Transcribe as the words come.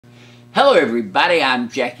Hello everybody, I'm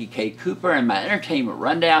Jackie K. Cooper, and my entertainment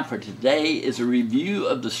rundown for today is a review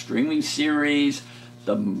of the streaming series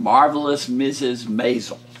The Marvelous Mrs.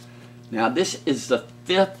 Maisel. Now this is the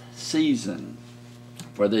 5th season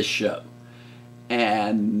for this show,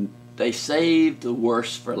 and they saved the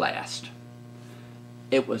worst for last.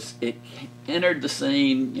 It entered the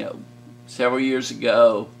scene, several years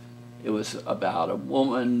ago. It was about a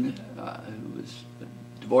woman who was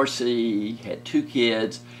divorcee, had 2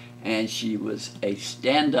 kids, and she was a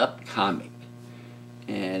stand-up comic.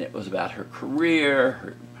 And it was about her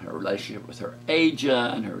career, her relationship with her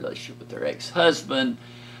agent, her relationship with her ex-husband,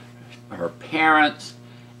 her parents,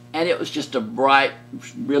 and it was just a bright,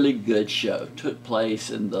 really good show. It took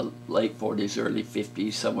place in the late 40s, early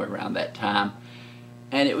 50s, somewhere around that time.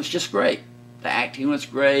 And it was just great. The acting was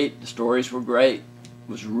great, the stories were great.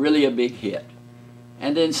 It was really a big hit.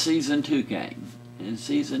 And then season 2 came. And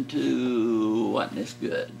season 2 wasn't as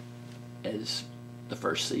good as the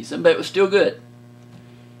first season, but it was still good.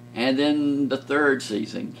 And then the 3rd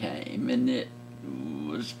season came, and it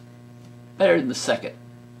was better than the 2nd.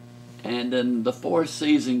 And then the 4th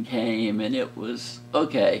season came, and it was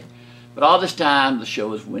okay. But all this time, the show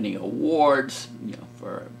was winning awards,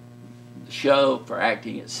 for the show, for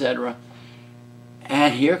acting, etc.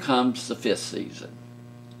 And here comes the 5th season.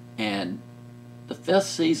 And the 5th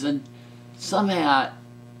season, somehow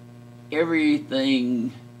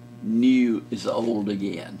everything new is old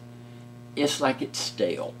again. It's like it's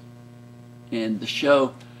stale. And the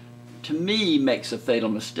show, to me, makes a fatal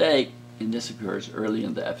mistake, and this occurs early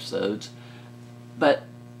in the episodes, but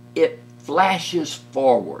it flashes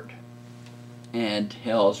forward and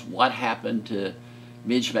tells what happened to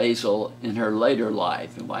Midge Maisel in her later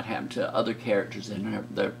life and what happened to other characters in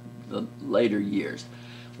the later years.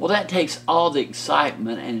 Well, that takes all the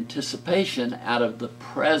excitement and anticipation out of the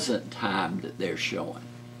present time that they're showing.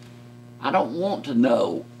 I don't want to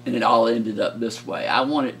know, and it all ended up this way. I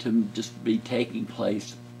want it to just be taking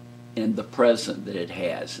place in the present that it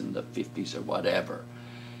has, in the 50s or whatever,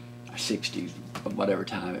 or 60s, or whatever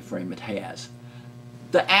time frame it has.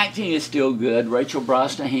 The acting is still good. Rachel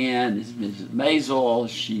Brosnahan is Mrs. Maisel.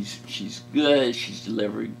 She's good. She's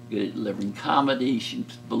good at delivering comedy.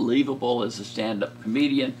 She's believable as a stand-up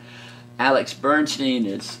comedian. Alex Borstein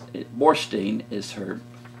is her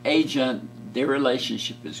agent. Their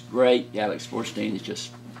relationship is great. Alex Borstein is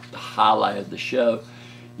just the highlight of the show.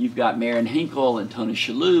 You've got Maren Hinkle and Tony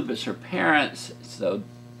Shalhoub as her parents, so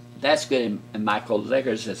that's good. And Michael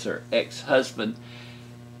Leggers as her ex-husband.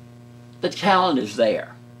 The talent is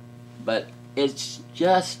there, but it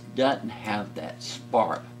just doesn't have that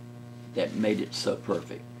spark that made it so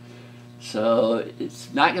perfect. So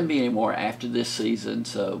it's not going to be any more after this season,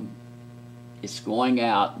 so it's going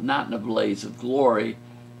out, not in a blaze of glory.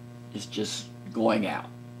 It's just going out.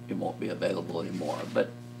 It won't be available anymore. But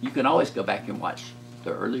you can always go back and watch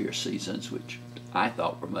the earlier seasons, which I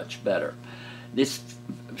thought were much better. This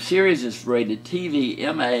series is rated TV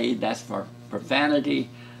MA, that's for profanity.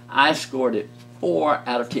 I scored it 4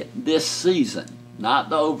 out of 10 this season, not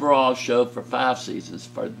the overall show for 5 seasons.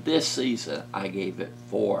 For this season, I gave it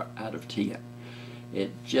 4 out of 10.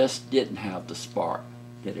 It just didn't have the spark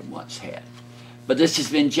that it once had. But this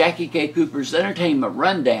has been Jackie K. Cooper's Entertainment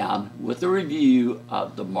Rundown with a review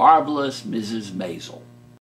of The Marvelous Mrs. Maisel.